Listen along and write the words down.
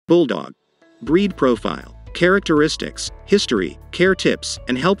Bulldog. Breed profile, characteristics, history, care tips,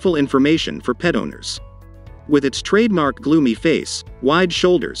 and helpful information for pet owners. With its trademark gloomy face, wide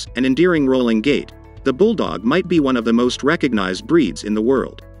shoulders, and endearing rolling gait, the Bulldog might be one of the most recognized breeds in the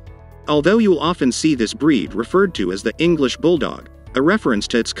world. Although you'll often see this breed referred to as the English Bulldog, a reference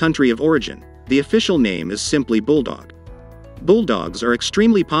to its country of origin, the official name is simply Bulldog. Bulldogs are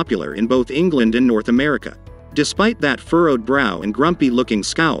extremely popular in both England and North America. Despite that furrowed brow and grumpy-looking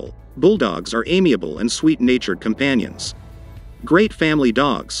scowl, Bulldogs are amiable and sweet-natured companions. Great family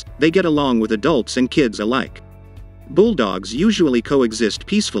dogs, they get along with adults and kids alike. Bulldogs usually coexist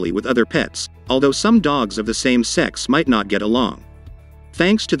peacefully with other pets, although some dogs of the same sex might not get along.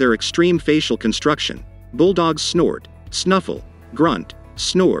 Thanks to their extreme facial construction, Bulldogs snort, snuffle, grunt,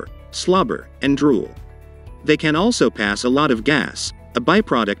 snore, slobber, and drool. They can also pass a lot of gas, a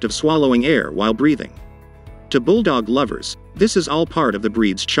byproduct of swallowing air while breathing. To Bulldog lovers, this is all part of the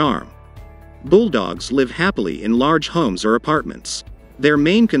breed's charm. Bulldogs live happily in large homes or apartments. Their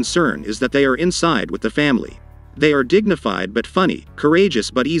main concern is that they are inside with the family. They are dignified but funny,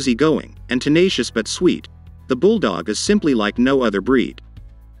 courageous but easygoing, and tenacious but sweet. The Bulldog is simply like no other breed.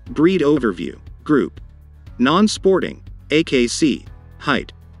 Breed overview. Group. Non-sporting, AKC.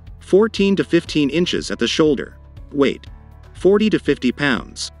 Height. 14 to 15 inches at the shoulder. Weight. 40 to 50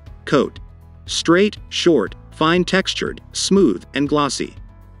 pounds. Coat. Straight, short, fine-textured, smooth, and glossy.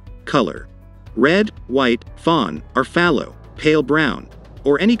 Color. Red, white, fawn, or fallow, pale brown,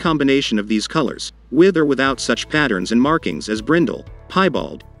 or any combination of these colors, with or without such patterns and markings as brindle,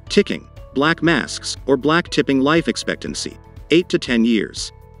 piebald, ticking, black masks, or black tipping. Life expectancy, 8 to 10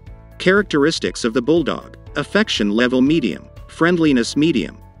 years. Characteristics of the Bulldog: affection level medium, friendliness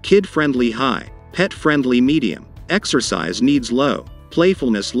medium, kid-friendly high, pet-friendly medium, exercise needs low,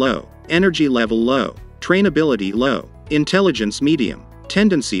 playfulness low, energy level low, trainability low, intelligence medium,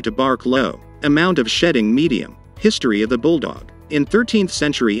 tendency to bark low, amount of shedding medium. History of the Bulldog. In 13th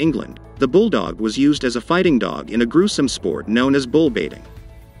century England, the Bulldog was used as a fighting dog in a gruesome sport known as bull baiting.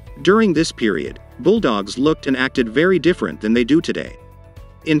 During this period, Bulldogs looked and acted very different than they do today.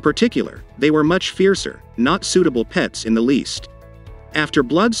 In particular, they were much fiercer, not suitable pets in the least. After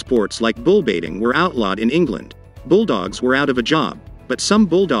blood sports like bull baiting were outlawed in England, Bulldogs were out of a job, but some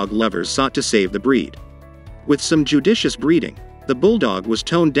Bulldog lovers sought to save the breed. With some judicious breeding, the Bulldog was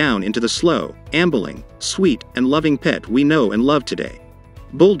toned down into the slow, ambling, sweet, and loving pet we know and love today.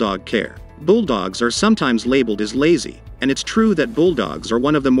 Bulldog care. Bulldogs are sometimes labeled as lazy, and it's true that Bulldogs are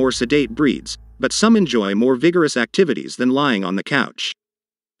one of the more sedate breeds, but some enjoy more vigorous activities than lying on the couch.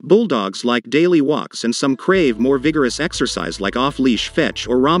 Bulldogs like daily walks and some crave more vigorous exercise like off-leash fetch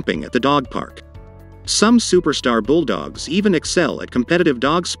or romping at the dog park. Some superstar Bulldogs even excel at competitive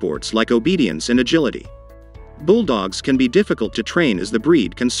dog sports like obedience and agility. Bulldogs can be difficult to train as the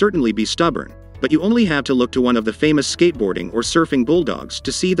breed can certainly be stubborn, but you only have to look to one of the famous skateboarding or surfing Bulldogs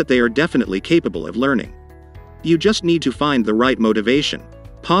to see that they are definitely capable of learning. You just need to find the right motivation.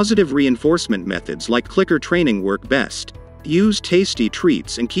 Positive reinforcement methods like clicker training work best. Use tasty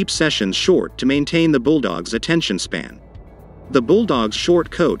treats and keep sessions short to maintain the Bulldog's attention span. The Bulldog's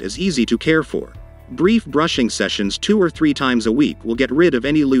short coat is easy to care for. Brief brushing sessions 2 or 3 times a week will get rid of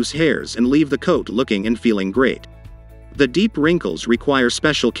any loose hairs and leave the coat looking and feeling great. The deep wrinkles require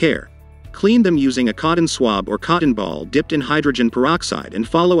special care. Clean them using a cotton swab or cotton ball dipped in hydrogen peroxide and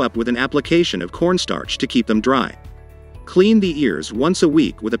follow up with an application of cornstarch to keep them dry. Clean the ears once a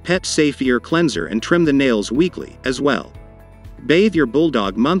week with a pet-safe ear cleanser and trim the nails weekly as well. Bathe your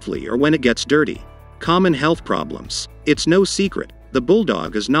Bulldog monthly or when it gets dirty. Common health problems. It's no secret, the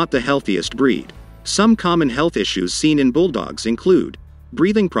Bulldog is not the healthiest breed. Some common health issues seen in Bulldogs include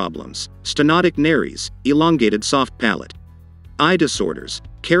breathing problems, stenotic nares, elongated soft palate, eye disorders,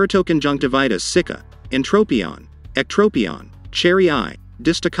 keratoconjunctivitis sicca, entropion, ectropion, cherry eye,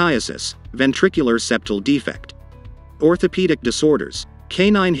 dystochiasis, ventricular septal defect, orthopedic disorders,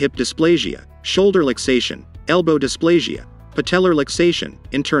 canine hip dysplasia, shoulder luxation, elbow dysplasia, patellar luxation,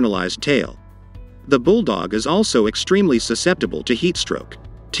 internalized tail. The Bulldog is also extremely susceptible to heat stroke.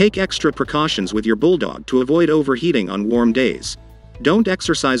 Take extra precautions with your Bulldog to avoid overheating on warm days. Don't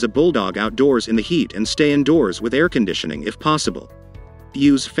exercise a Bulldog outdoors in the heat and stay indoors with air conditioning if possible.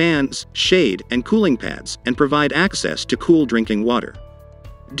 Use fans, shade, and cooling pads, and provide access to cool drinking water.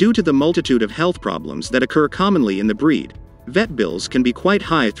 Due to the multitude of health problems that occur commonly in the breed, vet bills can be quite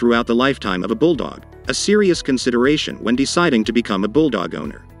high throughout the lifetime of a Bulldog, a serious consideration when deciding to become a Bulldog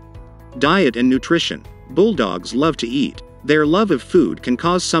owner. Diet and nutrition. Bulldogs love to eat. Their love of food can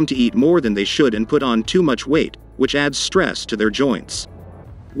cause some to eat more than they should and put on too much weight, which adds stress to their joints.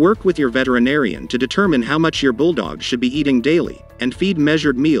 Work with your veterinarian to determine how much your Bulldog should be eating daily, and feed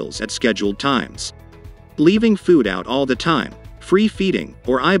measured meals at scheduled times. Leaving food out all the time, free feeding,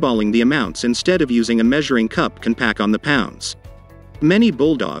 or eyeballing the amounts instead of using a measuring cup can pack on the pounds. Many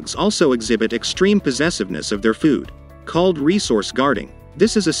bulldogs also exhibit extreme possessiveness of their food, called resource guarding.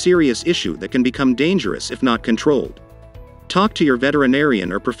 This is a serious issue that can become dangerous if not controlled. Talk to your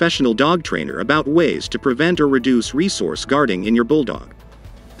veterinarian or professional dog trainer about ways to prevent or reduce resource guarding in your bulldog.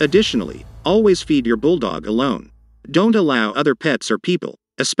 Additionally, always feed your bulldog alone. Don't allow other pets or people,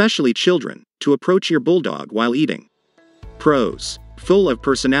 especially children, to approach your bulldog while eating. Pros: full of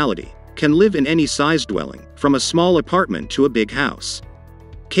personality, can live in any size dwelling, from a small apartment to a big house.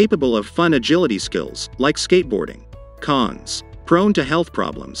 Capable of fun agility skills, like skateboarding. Cons: prone to health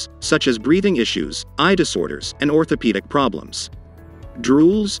problems, such as breathing issues, eye disorders, and orthopedic problems.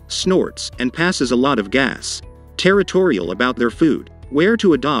 Drools, snorts, and passes a lot of gas. Territorial about their food. Where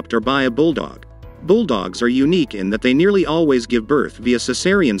to adopt or buy a bulldog. Bulldogs are unique in that they nearly always give birth via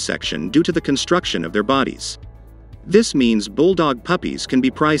cesarean section due to the construction of their bodies. This means bulldog puppies can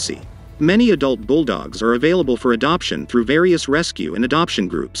be pricey. Many adult bulldogs are available for adoption through various rescue and adoption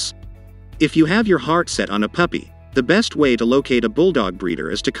groups. If you have your heart set on a puppy, the best way to locate a bulldog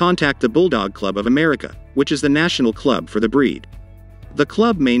breeder is to contact the Bulldog Club of America, which is the national club for the breed. The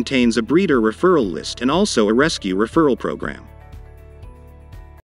club maintains a breeder referral list and also a rescue referral program.